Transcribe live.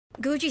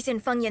Guji's in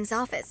Feng Yan's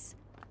office.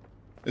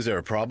 Is there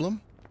a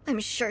problem? I'm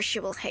sure she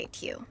will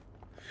hate you.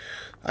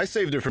 I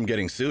saved her from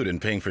getting sued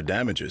and paying for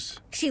damages.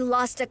 She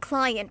lost a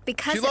client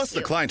because of you. She lost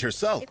the client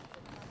herself.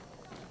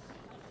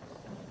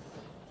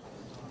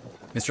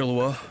 Mr.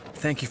 Luo,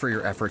 thank you for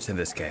your efforts in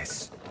this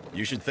case.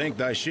 You should thank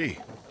Dai Xi.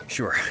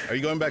 Sure. Are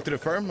you going back to the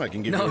firm? I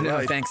can give you a ride.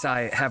 No, thanks.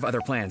 I have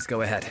other plans.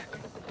 Go ahead.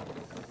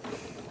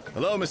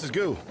 Hello, Mrs.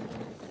 Gu.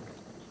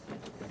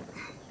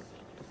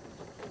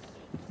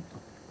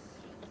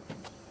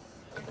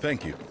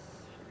 Thank you.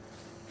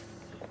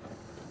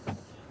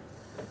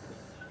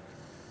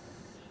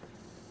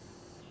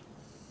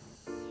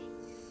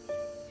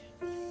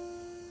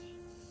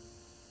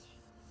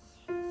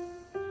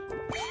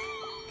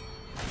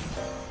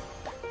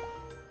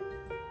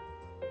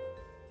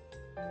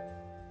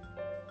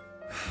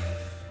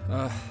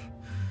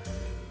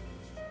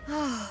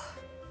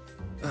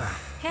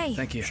 Hey.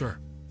 Thank you. Sure.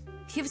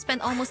 You've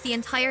spent almost the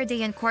entire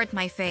day in court,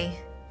 my Faye.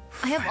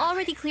 I have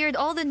already cleared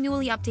all the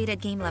newly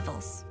updated game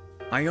levels.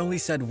 I only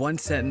said one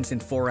sentence in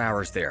 4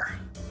 hours there.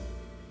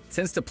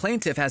 Since the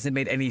plaintiff hasn't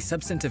made any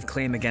substantive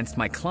claim against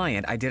my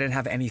client, I didn't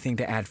have anything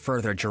to add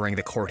further during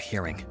the court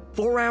hearing.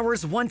 4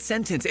 hours, one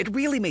sentence. It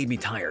really made me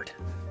tired.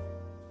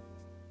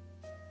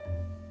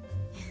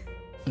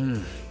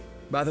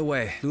 By the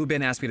way, Lu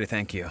Bin asked me to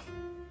thank you.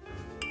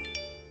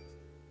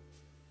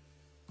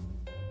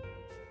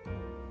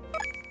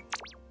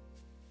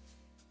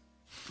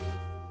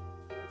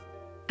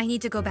 I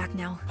need to go back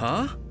now.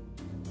 Huh?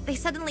 They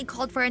suddenly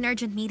called for an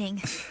urgent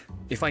meeting.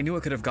 If I knew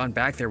I could have gone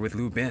back there with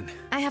Lu Bin.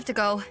 I have to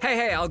go.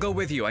 Hey, I'll go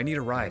with you. I need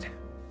a ride.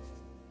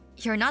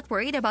 You're not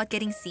worried about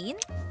getting seen?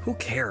 Who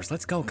cares?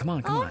 Let's go. Come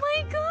on. Oh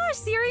my gosh,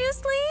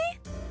 seriously?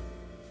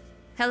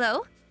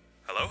 Hello?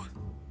 Hello?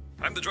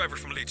 I'm the driver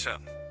from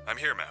Chen. I'm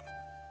here, ma'am.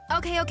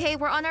 Okay,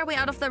 we're on our way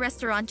out of the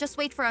restaurant. Just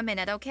wait for a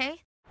minute,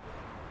 okay?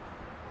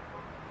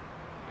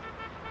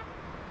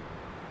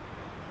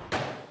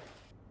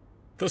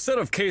 The set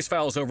of case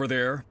files over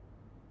there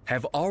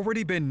have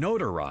already been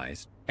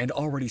notarized and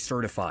already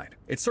certified.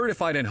 It's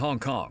certified in Hong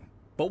Kong.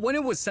 But when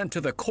it was sent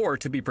to the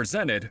court to be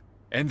presented,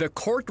 and the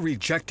court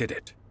rejected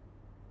it.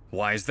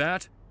 Why is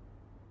that?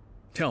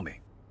 Tell me.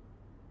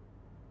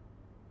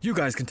 You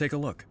guys can take a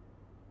look.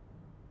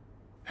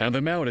 Hand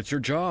them out, it's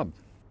your job.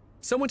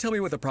 Someone tell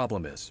me what the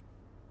problem is.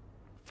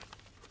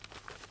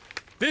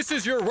 This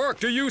is your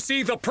work, do you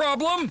see the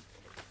problem?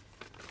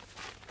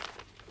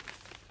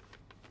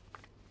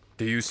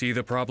 Do you see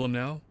the problem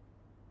now?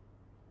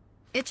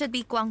 It should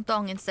be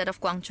Guangdong instead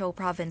of Guangzhou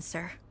province,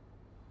 sir.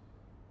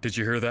 Did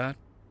you hear that?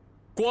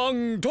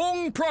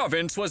 Guangdong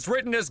province was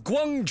written as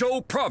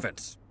Guangzhou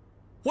province.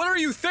 What are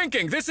you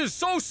thinking? This is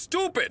so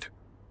stupid!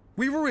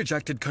 We were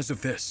rejected because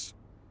of this.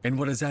 And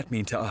what does that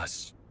mean to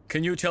us?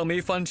 Can you tell me,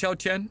 Fan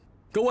Xiaotian?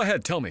 Go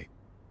ahead, tell me.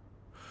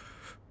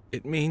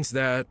 It means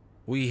that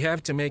we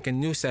have to make a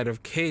new set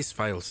of case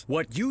files.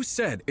 What you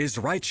said is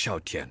right,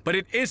 Xiaotian, but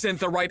it isn't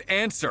the right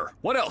answer.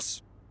 What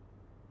else?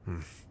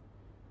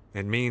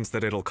 It means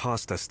that it'll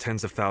cost us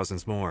tens of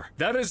thousands more.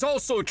 That is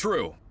also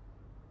true.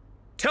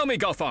 Tell me,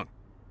 Gaofeng.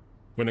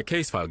 When a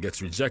case file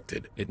gets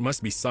rejected, it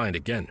must be signed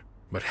again.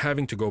 But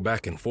having to go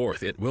back and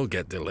forth, it will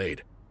get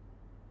delayed.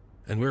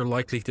 And we're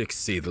likely to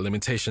exceed the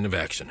limitation of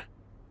action.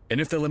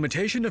 And if the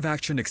limitation of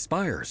action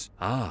expires,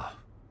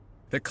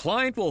 the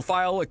client will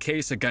file a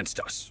case against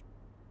us.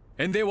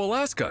 And they will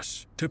ask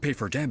us to pay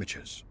for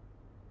damages.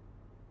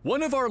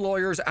 One of our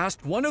lawyers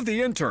asked one of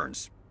the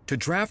interns to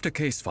draft a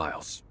case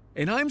files.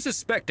 And I'm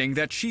suspecting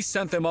that she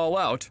sent them all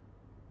out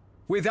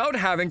without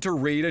having to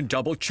read and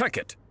double-check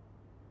it.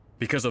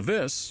 Because of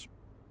this,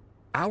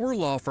 our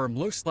law firm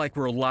looks like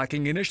we're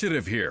lacking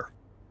initiative here.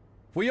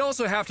 We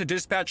also have to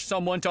dispatch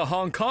someone to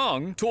Hong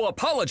Kong to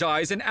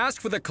apologize and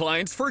ask for the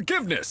client's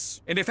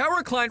forgiveness. And if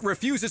our client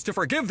refuses to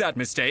forgive that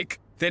mistake,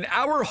 then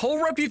our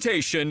whole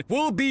reputation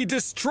will be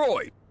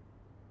destroyed.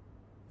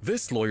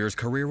 This lawyer's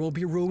career will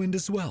be ruined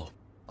as well.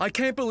 I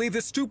can't believe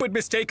this stupid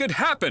mistake could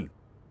happen.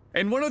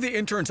 And one of the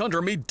interns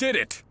under me did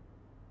it.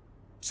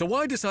 So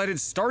I decided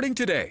starting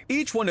today,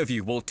 each one of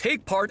you will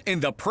take part in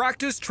the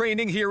practice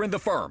training here in the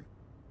firm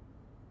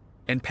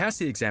and pass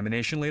the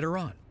examination later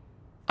on.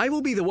 I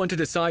will be the one to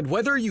decide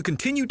whether you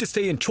continue to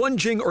stay in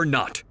Chunjing or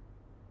not.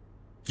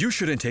 You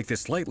shouldn't take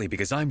this lightly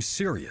because I'm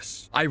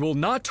serious. I will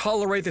not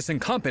tolerate this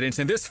incompetence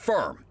in this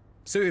firm.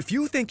 So if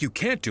you think you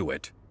can't do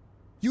it,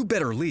 you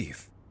better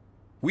leave.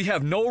 We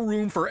have no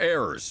room for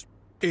errors.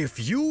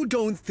 If you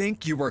don't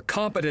think you are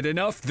competent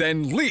enough,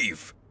 then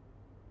leave.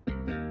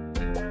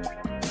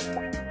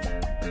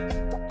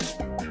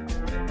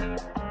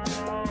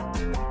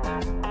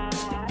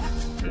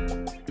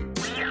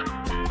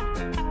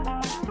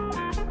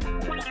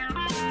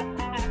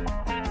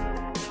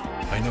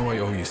 I know I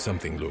owe you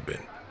something, Lu Bin.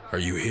 Are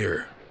you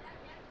here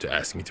to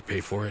ask me to pay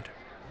for it?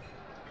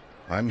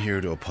 I'm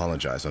here to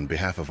apologize on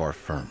behalf of our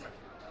firm.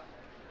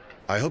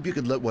 I hope you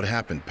could let what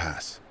happened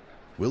pass.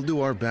 We'll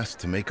do our best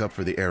to make up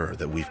for the error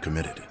that we've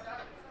committed.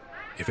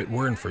 If it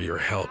weren't for your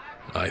help,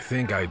 I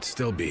think I'd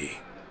still be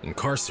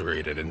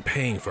incarcerated and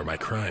paying for my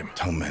crime.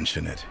 Don't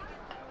mention it.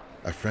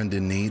 A friend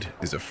in need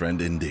is a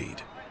friend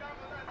indeed.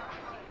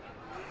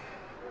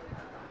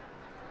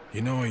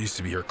 You know I used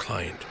to be your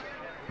client,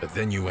 but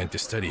then you went to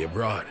study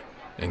abroad,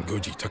 and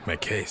Guji took my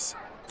case.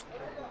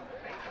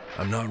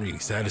 I'm not really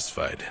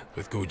satisfied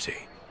with Guji.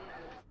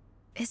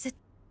 Is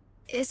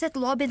it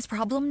Luo Bing's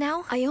problem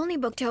now? I only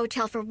booked a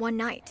hotel for one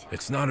night.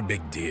 It's not a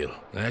big deal.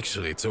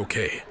 Actually, it's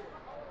okay.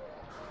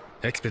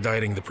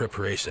 Expediting the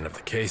preparation of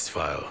the case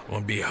file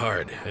won't be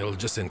hard. It'll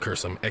just incur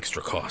some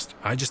extra cost.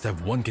 I just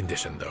have one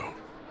condition, though.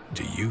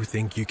 Do you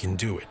think you can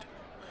do it?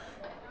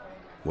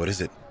 What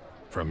is it?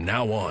 From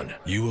now on,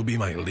 you will be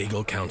my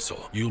legal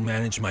counsel. You'll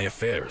manage my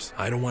affairs.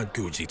 I don't want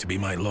Guji to be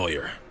my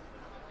lawyer.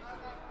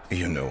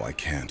 You know I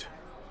can't.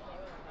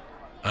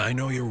 I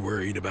know you're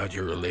worried about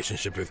your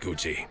relationship with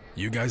Guji.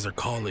 You guys are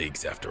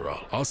colleagues, after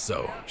all.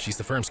 Also, she's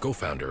the firm's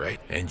co-founder, right?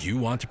 And you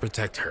want to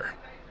protect her.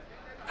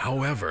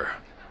 However,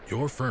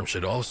 your firm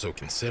should also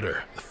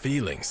consider the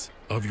feelings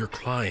of your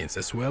clients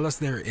as well as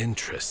their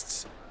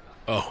interests.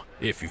 Oh,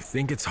 if you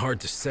think it's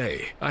hard to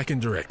say, I can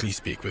directly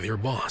speak with your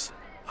boss.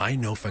 I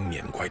know Feng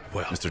Yin quite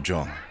well. Mr.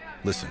 Zhong,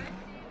 listen.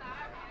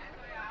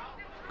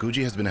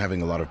 Guji has been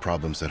having a lot of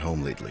problems at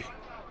home lately.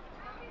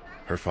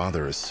 Her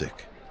father is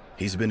sick.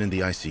 He's been in the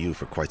ICU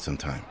for quite some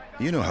time.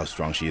 You know how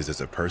strong she is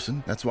as a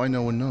person. That's why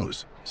no one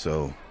knows.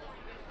 So,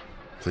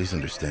 please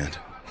understand.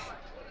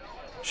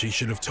 She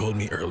should have told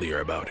me earlier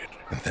about it.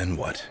 And then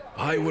what?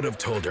 I would have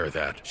told her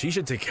that she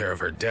should take care of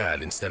her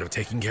dad instead of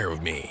taking care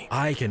of me.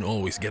 I can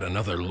always get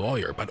another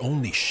lawyer, but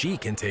only she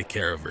can take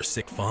care of her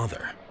sick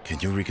father. Can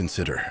you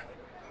reconsider?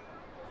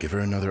 Give her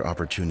another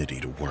opportunity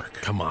to work.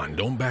 Come on,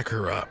 don't back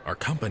her up. Our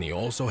company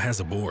also has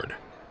a board.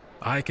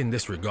 I can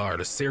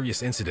disregard a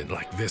serious incident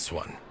like this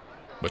one.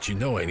 But you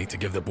know I need to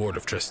give the board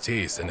of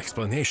trustees an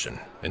explanation,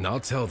 and I'll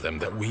tell them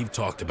that we've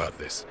talked about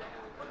this.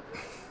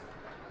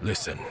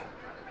 Listen,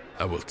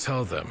 I will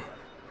tell them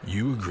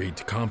you agreed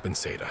to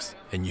compensate us,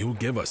 and you'll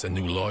give us a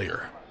new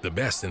lawyer, the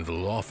best in the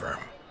law firm,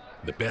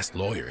 the best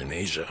lawyer in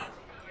Asia.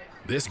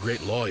 This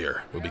great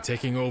lawyer will be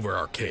taking over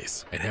our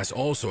case and has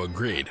also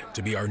agreed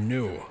to be our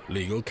new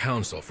legal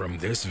counsel from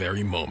this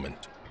very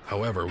moment.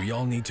 However, we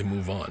all need to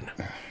move on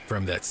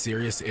from that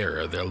serious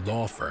error their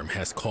law firm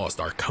has caused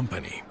our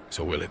company.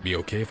 So will it be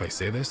okay if I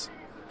say this?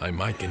 I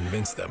might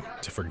convince them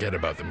to forget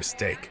about the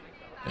mistake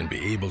and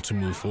be able to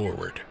move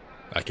forward.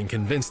 I can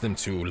convince them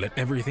to let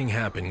everything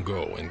happen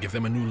go and give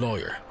them a new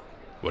lawyer.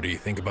 What do you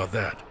think about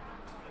that?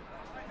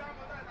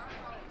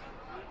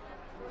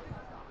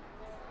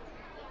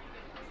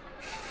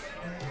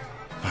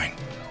 Fine.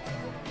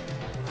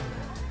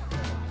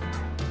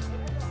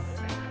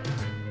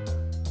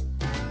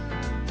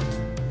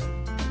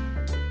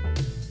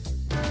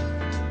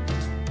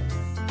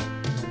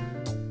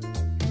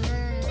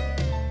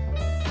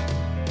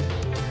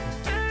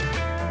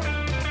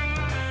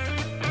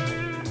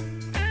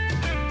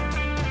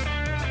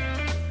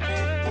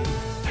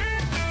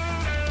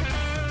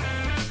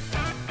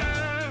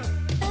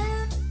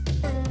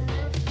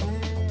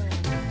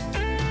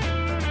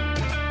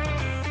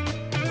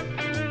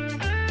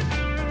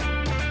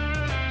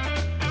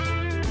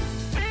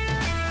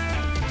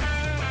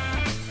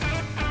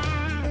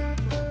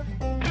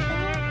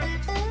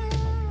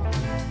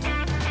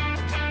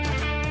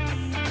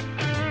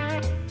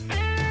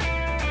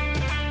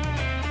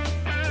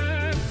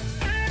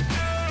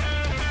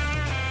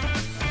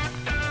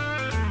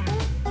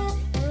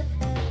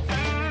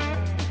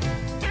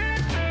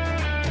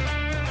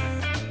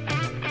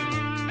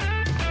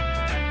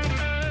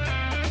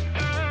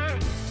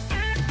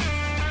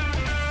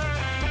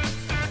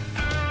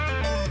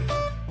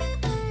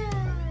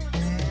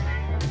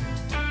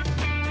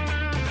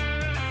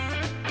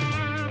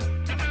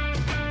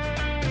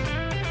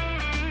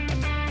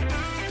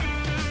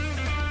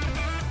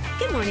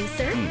 Good morning,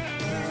 sir.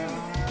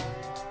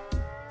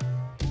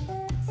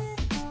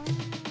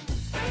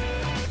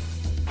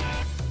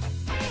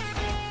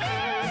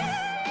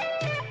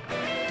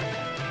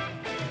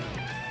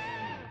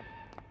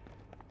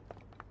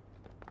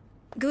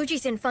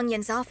 Guji's in Feng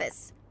Yin's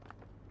office.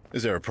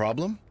 Is there a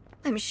problem?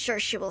 I'm sure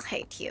she will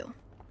hate you.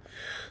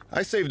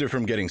 I saved her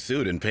from getting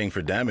sued and paying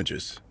for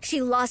damages.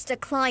 She lost a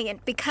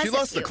client because of you. She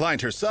lost the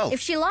client herself. If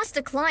she lost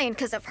a client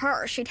because of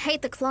her, she'd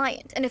hate the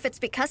client. And if it's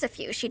because of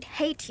you, she'd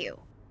hate you.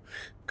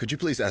 Could you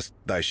please ask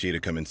Dai Xi to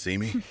come and see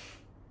me?